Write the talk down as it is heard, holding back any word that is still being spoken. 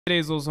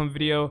Today's awesome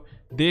video.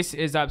 This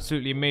is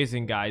absolutely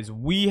amazing, guys.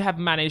 We have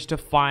managed to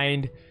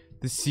find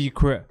the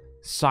secret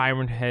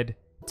SIRENHEAD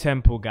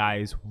temple,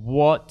 guys.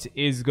 What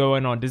is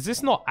going on? Does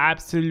this not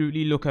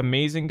absolutely look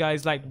amazing,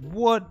 guys? Like,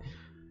 what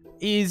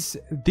is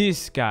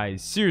this,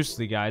 guys?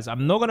 Seriously, guys,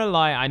 I'm not gonna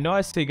lie. I know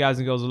I say guys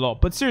and girls a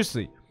lot, but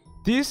seriously,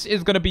 this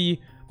is gonna be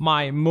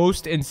my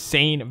most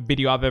insane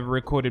video I've ever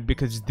recorded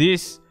because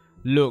this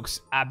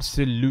looks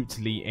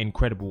absolutely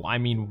incredible. I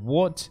mean,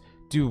 what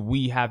do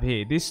we have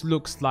here? This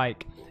looks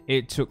like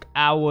it took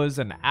hours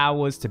and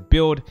hours to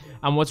build,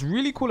 and what's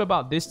really cool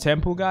about this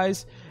temple,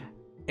 guys,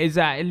 is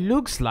that it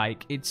looks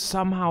like it's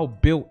somehow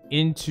built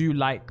into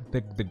like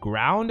the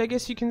ground. I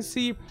guess you can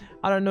see,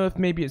 I don't know if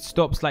maybe it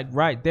stops like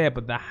right there,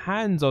 but the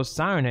hands of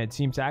SIRENHEAD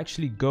seem to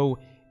actually go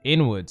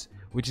inwards,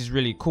 which is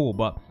really cool.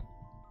 But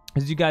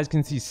as you guys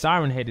can see,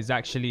 SIRENHEAD is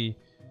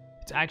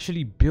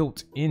actually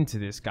built into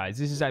this, guys.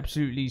 This is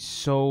absolutely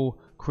so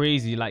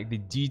crazy. Like the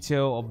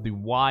detail of the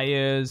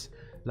wires,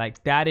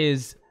 like that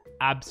is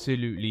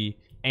absolutely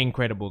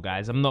incredible,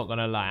 guys. I'm not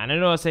gonna lie, and I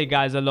know I say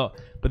guys a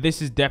lot, but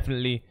this is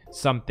definitely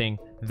something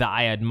that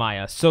I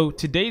admire. So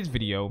today's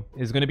video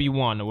is gonna be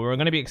one where we're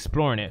gonna be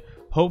exploring it.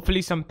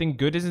 Hopefully something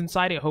good is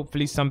inside it,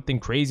 hopefully something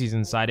crazy is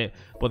inside it,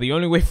 but the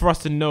only way for us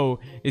to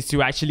know is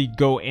to actually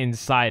go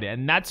inside it,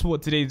 and that's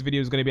what today's video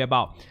is going to be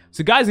about.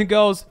 So guys and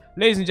girls,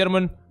 ladies and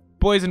gentlemen,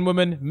 boys and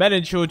women, men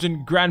and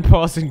children,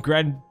 grandpas and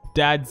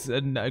granddads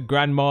and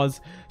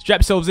grandmas, strap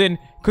yourselves in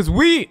because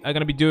we are going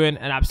to be doing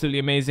an absolutely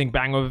amazing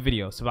bang of a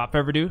video. So without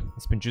further ado,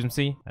 it's been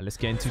MC, and let's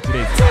get into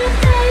today's video.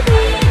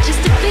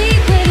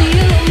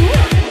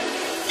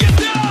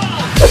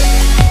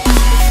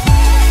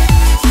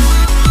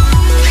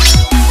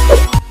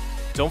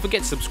 Don't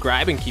forget to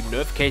subscribe and keep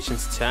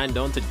notifications turned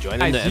on to join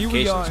the notification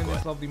here we are squad. in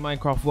this lovely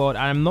Minecraft world,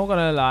 and I'm not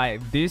gonna lie,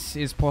 this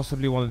is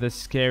possibly one of the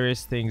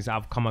scariest things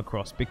I've come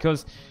across,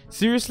 because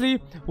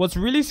seriously, what's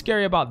really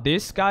scary about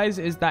this, guys,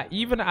 is that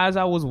even as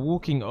I was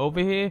walking over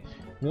here,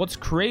 what's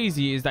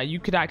crazy is that you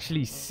could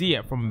actually see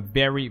it from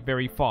very,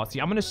 very far. See,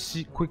 I'm gonna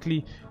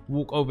quickly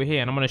walk over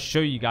here, and I'm gonna show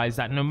you guys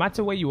that no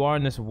matter where you are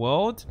in this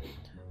world,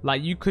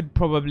 like, you could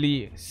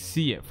probably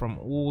see it from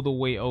all the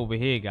way over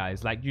here,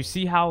 guys. Like, you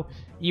see how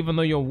even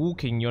though you're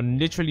walking, you're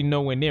literally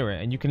nowhere near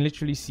it, and you can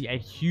literally see a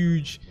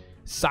huge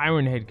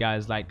SIRENHEAD,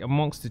 guys, like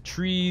amongst the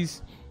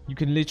trees. You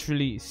can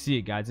literally see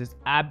it, guys. It's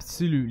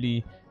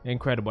absolutely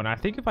incredible, and I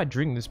think if I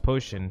drink this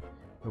potion,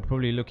 it'll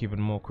probably look even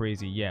more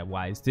crazy. Yeah,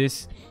 why is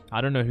this? I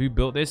don't know who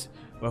built this,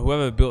 but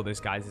whoever built this,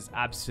 guys, is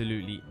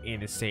absolutely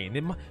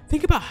insane.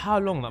 Think about how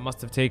long that must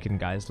have taken,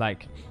 guys.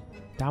 Like,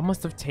 that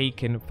must have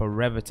taken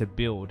forever to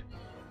build,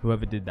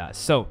 whoever did that.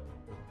 So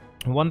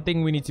one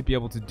thing we need to be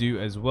able to do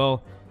as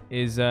well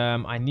is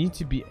I need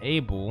to be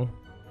able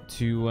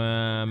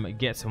to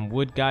get some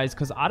wood, guys,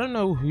 because I don't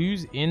know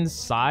who's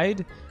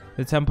inside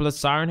the temple of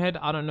SIRENHEAD.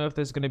 I don't know if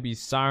there's going to be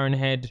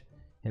SIRENHEAD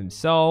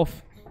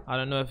himself. I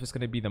don't know if it's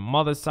going to be the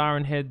mother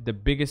SIRENHEAD, the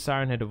biggest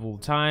SIRENHEAD of all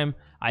time.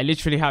 I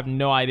literally have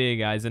no idea,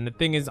 guys, and the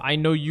thing is, I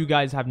know you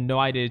guys have no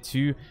idea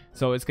too,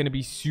 so it's going to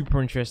be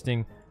super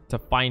interesting to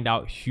find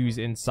out who's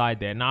inside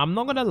there. Now, I'm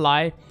not gonna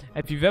lie,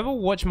 if you've ever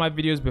watched my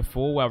videos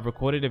before where I've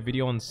recorded a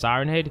video on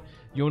SIRENHEAD,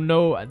 you'll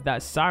know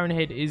that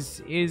SIRENHEAD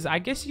is I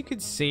guess you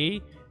could say,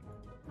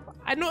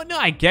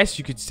 I guess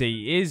you could say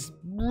is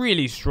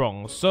really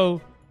strong. So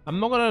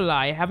I'm not gonna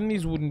lie, having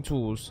these wooden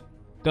tools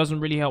doesn't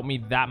really help me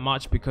that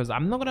much, because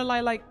I'm not gonna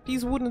lie, like,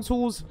 these wooden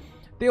tools,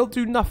 they'll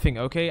do nothing.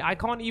 Okay, I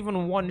can't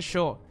even one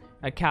shot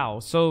a cow,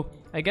 so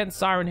against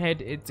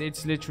SIRENHEAD,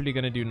 it's literally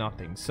gonna do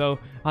nothing. So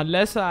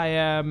unless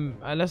I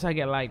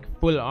get like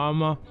full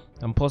armor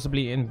and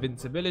possibly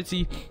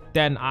invincibility,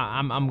 then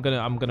I'm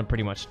gonna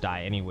pretty much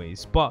die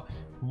anyways. But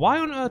why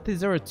on earth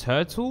is there a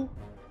turtle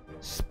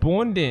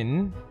spawned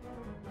in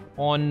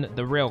on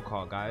the rail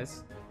car,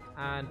 guys?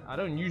 And I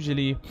don't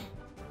usually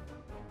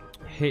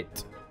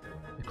hit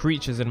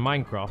creatures in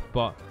Minecraft,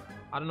 but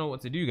I don't know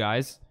what to do,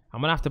 guys.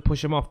 I'm gonna have to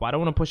push him off, but I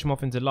don't want to push him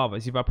off into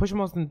lava. See, if I push him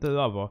off into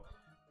lava,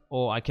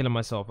 or I kill him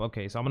myself.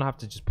 Okay, so I'm gonna have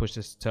to just push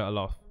this turtle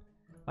off.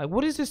 Like,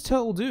 what is this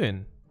turtle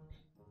doing?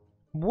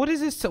 What is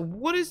this?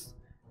 What is?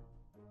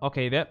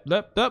 Okay, that.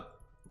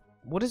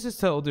 What is this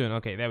turtle doing?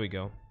 Okay, there we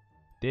go.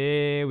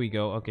 There we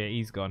go. Okay,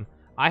 he's gone.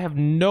 I have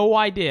no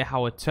idea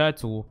how a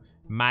turtle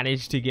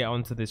managed to get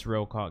onto this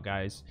rail cart,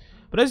 guys.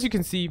 But as you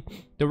can see,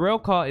 the rail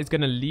cart is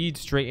gonna lead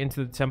straight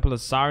into the temple of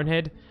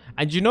SIRENHEAD.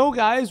 And you know,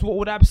 guys, what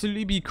would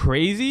absolutely be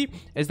crazy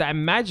is that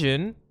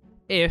imagine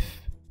if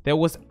there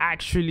was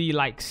actually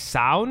like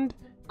sound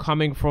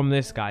coming from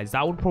this, guys.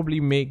 That would probably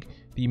make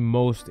the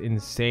most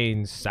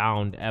insane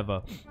sound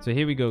ever. So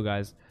here we go,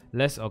 guys.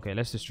 Let's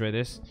destroy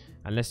this,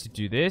 and let's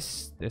do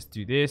this,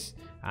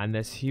 and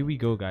here we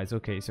go, guys.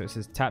 Okay, so it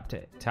says tap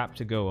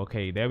to go.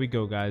 Okay, there we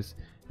go, guys.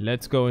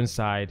 Let's go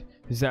inside.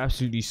 This is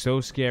absolutely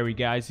so scary,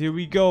 guys. Here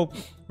we go.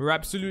 We're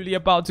absolutely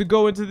about to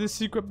go into this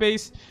secret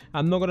base.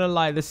 I'm not gonna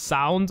lie, the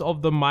sound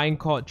of the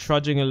minecart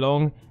trudging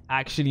along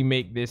actually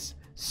make this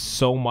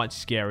so much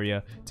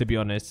scarier, to be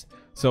honest.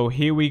 So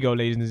here we go,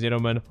 ladies and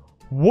gentlemen.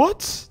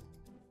 What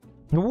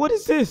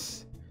is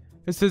this?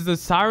 It says the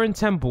Siren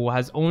Temple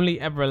has only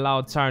ever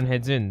allowed Siren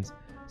Heads in.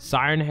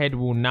 Siren Head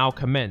will now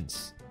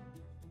commence.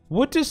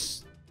 What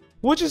just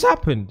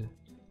happened?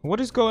 What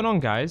is going on,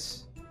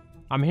 guys?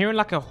 I'm hearing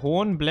like a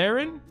horn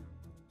blaring.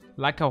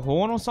 Like a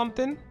horn or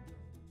something.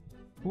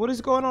 What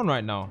is going on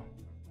right now?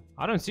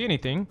 I don't see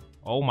anything.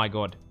 Oh my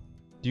god.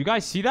 Do you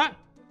guys see that?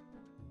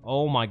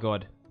 Oh my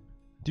god.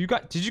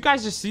 Did you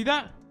guys just see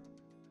that?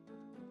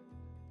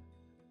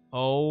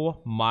 Oh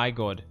my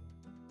god.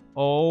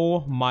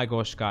 Oh my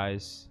gosh,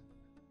 guys.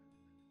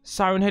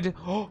 Siren Head.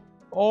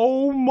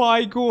 Oh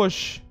my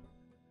gosh.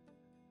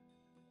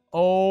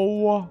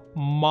 Oh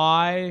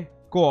my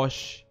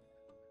gosh.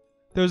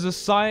 There's a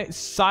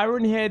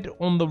Siren Head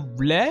on the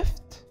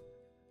left.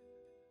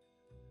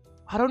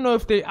 I don't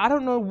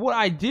know what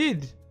I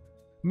did.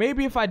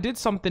 Maybe if I did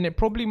something, it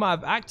probably might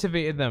have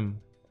activated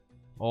them.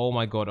 Oh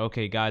my god.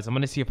 Okay, guys. I'm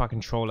going to see if I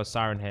control a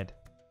Siren Head.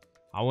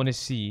 I want to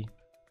see.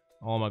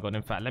 Oh my god.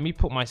 In fact, let me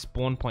put my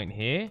spawn point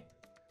here.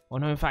 Oh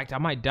no, in fact, I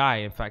might die.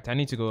 In fact, I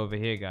need to go over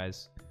here,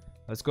 guys.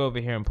 Let's go over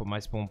here and put my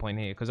spawn point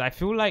here. Because I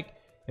feel like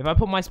if I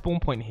put my spawn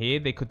point here,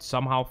 they could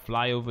somehow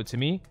fly over to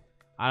me.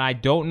 And I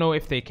don't know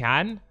if they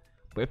can.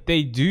 But if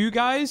they do,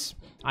 guys,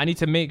 I need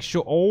to make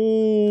sure.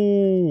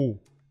 Oh.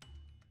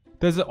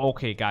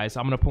 Okay, guys.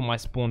 I'm going to put my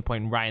spawn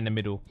point right in the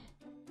middle.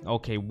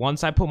 Okay,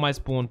 once I put my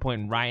spawn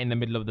point right in the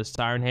middle of the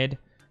Siren Head,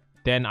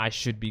 then I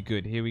should be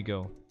good. Here we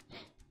go.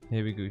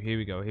 Here we go. Here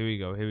we go. Here we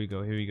go. Here we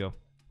go. Here we go.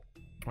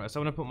 Alright, so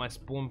I'm going to put my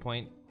spawn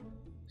point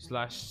 /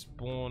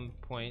 spawn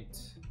point.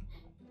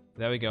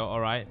 There we go.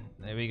 Alright.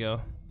 There we go.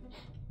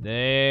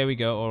 There we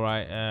go.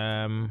 Alright.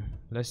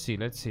 Let's see.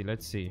 Let's see.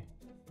 Let's see.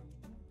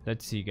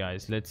 Let's see,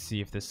 guys. Let's see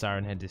if the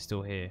Siren Head is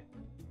still here.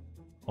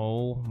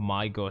 Oh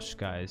my gosh,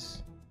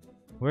 guys.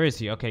 Where is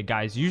he? Okay,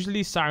 guys.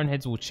 Usually Siren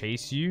Heads will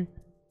chase you.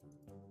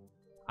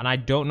 And I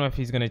don't know if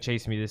he's going to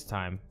chase me this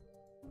time.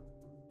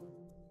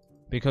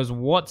 Because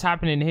what's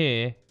happening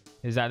here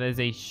is that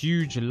there's a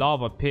huge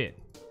lava pit.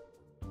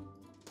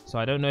 So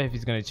I don't know if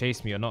he's going to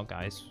chase me or not,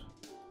 guys.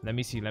 Let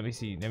me see. Let me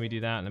see. Let me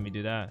do that. Let me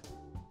do that.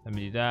 Let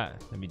me do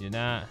that. Let me do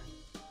that.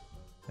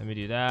 Let me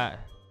do that.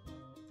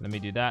 Let me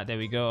do that. There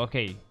we go.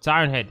 Okay.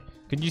 Siren Head.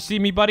 Can you see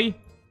me, buddy?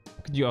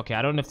 Could you? Okay.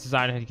 I don't know if the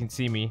Siren Head can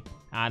see me.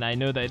 And I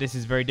know that this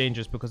is very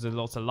dangerous because there's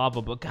lots of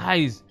lava. But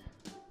guys,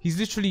 he's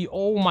literally...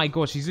 Oh my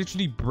gosh. He's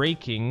literally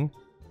breaking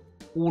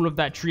all of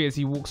that tree as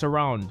he walks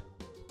around.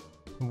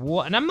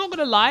 What? And I'm not going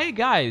to lie,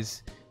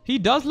 guys. He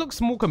does look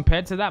small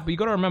compared to that. But you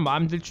got to remember,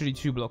 I'm literally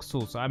 2 blocks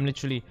tall. So I'd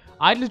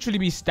literally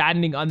be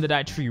standing under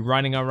that tree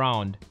running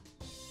around.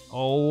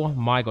 Oh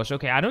my gosh.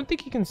 Okay. I don't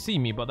think he can see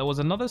me. But there was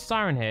another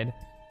Siren Head.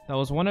 There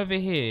was one over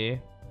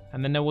here.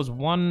 And then there was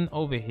one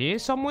over here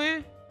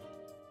somewhere.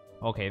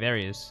 Okay, there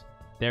he is.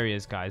 There he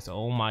is, guys.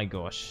 Oh my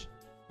gosh.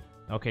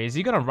 Okay, is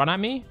he gonna run at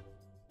me?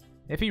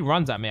 If he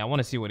runs at me, I want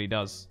to see what he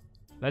does.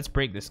 Let's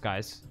break this,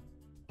 guys.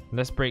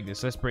 Let's break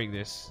this. Let's break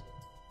this.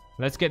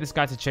 Let's get this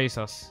guy to chase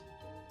us.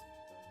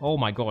 Oh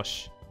my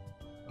gosh.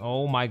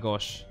 Oh my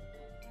gosh.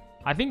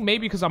 I think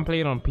maybe because I'm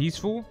playing on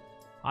peaceful.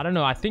 I don't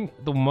know. I think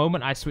the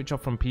moment I switch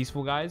off from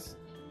peaceful, guys.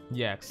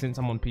 Yeah, since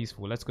I'm on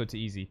peaceful. Let's go to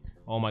easy.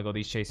 Oh my god,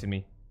 he's chasing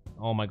me.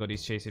 Oh my god,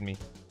 he's chasing me.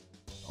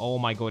 Oh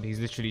my god, he's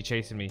literally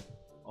chasing me.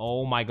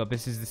 Oh my god,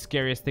 this is the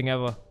scariest thing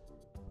ever.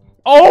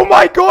 Oh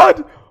my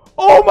god!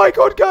 Oh my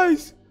god,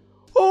 guys!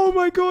 Oh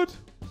my god!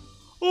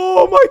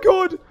 Oh my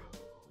god!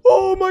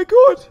 Oh my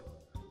god!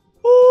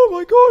 Oh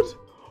my god!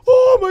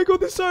 Oh my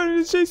god, this siren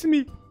is chasing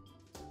me!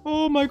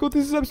 Oh my god,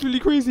 this is absolutely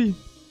crazy.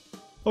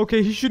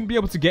 Okay, he shouldn't be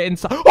able to get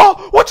inside.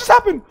 Oh! What just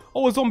happened?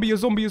 Oh, a zombie, a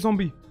zombie, a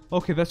zombie.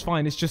 Okay, that's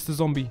fine. It's just a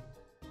zombie.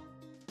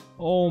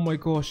 Oh my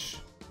gosh.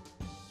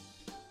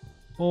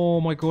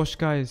 Oh my gosh,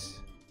 guys.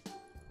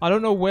 I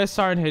don't know where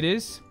Siren Head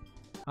is.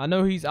 I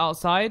know he's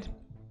outside.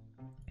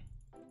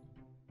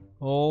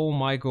 Oh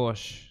my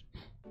gosh.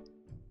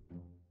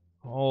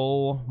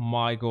 Oh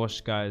my gosh,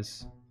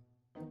 guys.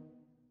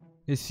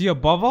 Is he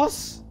above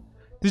us?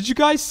 Did you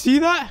guys see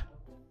that?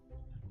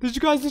 Did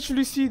you guys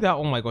literally see that?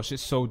 Oh my gosh,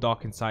 it's so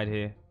dark inside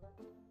here.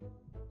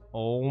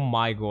 Oh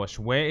my gosh.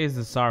 Where is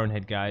the Siren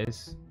Head,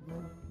 guys?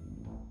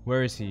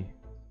 Where is he?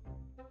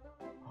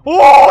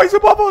 Oh, he's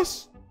above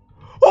us!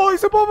 Oh,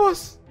 he's above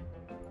us!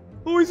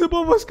 Oh, he's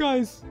above us,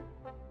 guys.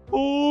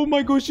 Oh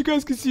my gosh, you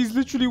guys can see he's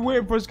literally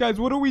waiting for us, guys.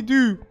 What do we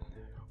do?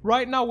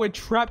 Right now, we're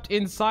trapped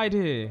inside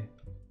here.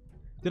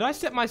 Did I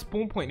set my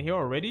spawn point here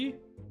already?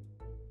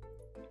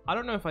 I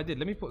don't know if I did.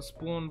 Let me put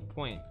spawn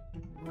point.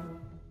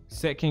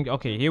 Set king.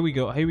 Okay, here we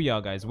go. Here we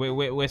are, guys.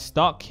 We're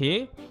stuck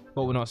here,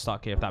 but we're not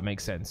stuck here, if that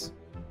makes sense.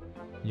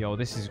 Yo,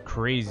 this is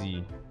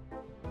crazy.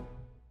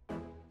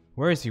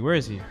 Where is he? Where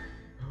is he?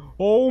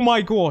 Oh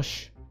my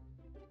gosh.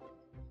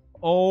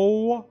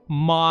 Oh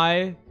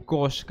my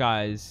gosh,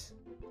 guys.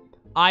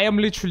 I am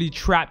literally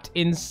trapped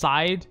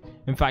inside.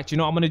 In fact, you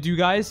know what I'm going to do,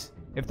 guys?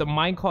 If the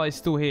minecart is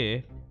still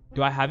here,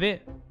 do I have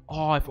it?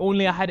 Oh, if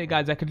only I had it,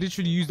 guys. I could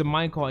literally use the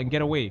minecart and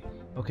get away.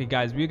 Okay,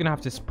 guys, we're going to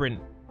have to sprint.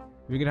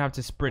 We're going to have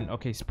to sprint.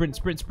 Okay, sprint,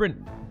 sprint, sprint.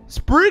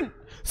 Sprint!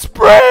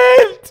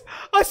 Sprint!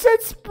 I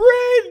said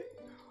sprint!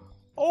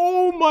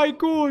 Oh my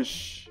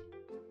gosh.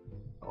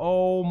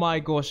 Oh my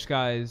gosh,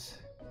 guys.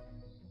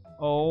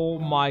 Oh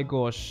my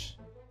gosh.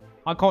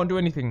 I can't do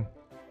anything.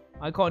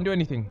 I can't do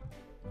anything.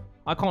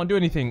 I can't do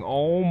anything.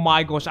 Oh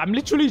my gosh. I'm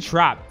literally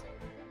trapped.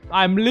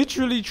 I'm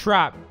literally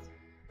trapped.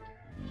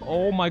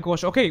 Oh my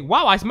gosh. Okay,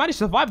 wow, I managed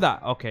to survive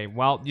that. Okay,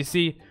 well, you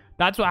see,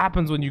 that's what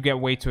happens when you get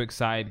way too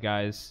excited,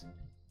 guys.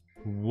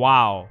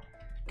 Wow.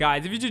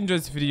 Guys, if you did enjoy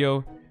this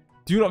video,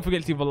 do not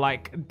forget to leave a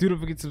like. Do not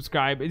forget to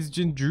subscribe. It's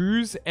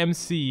Drew's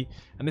MC,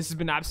 and this has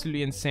been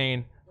absolutely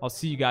insane. I'll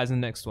see you guys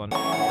in the next one.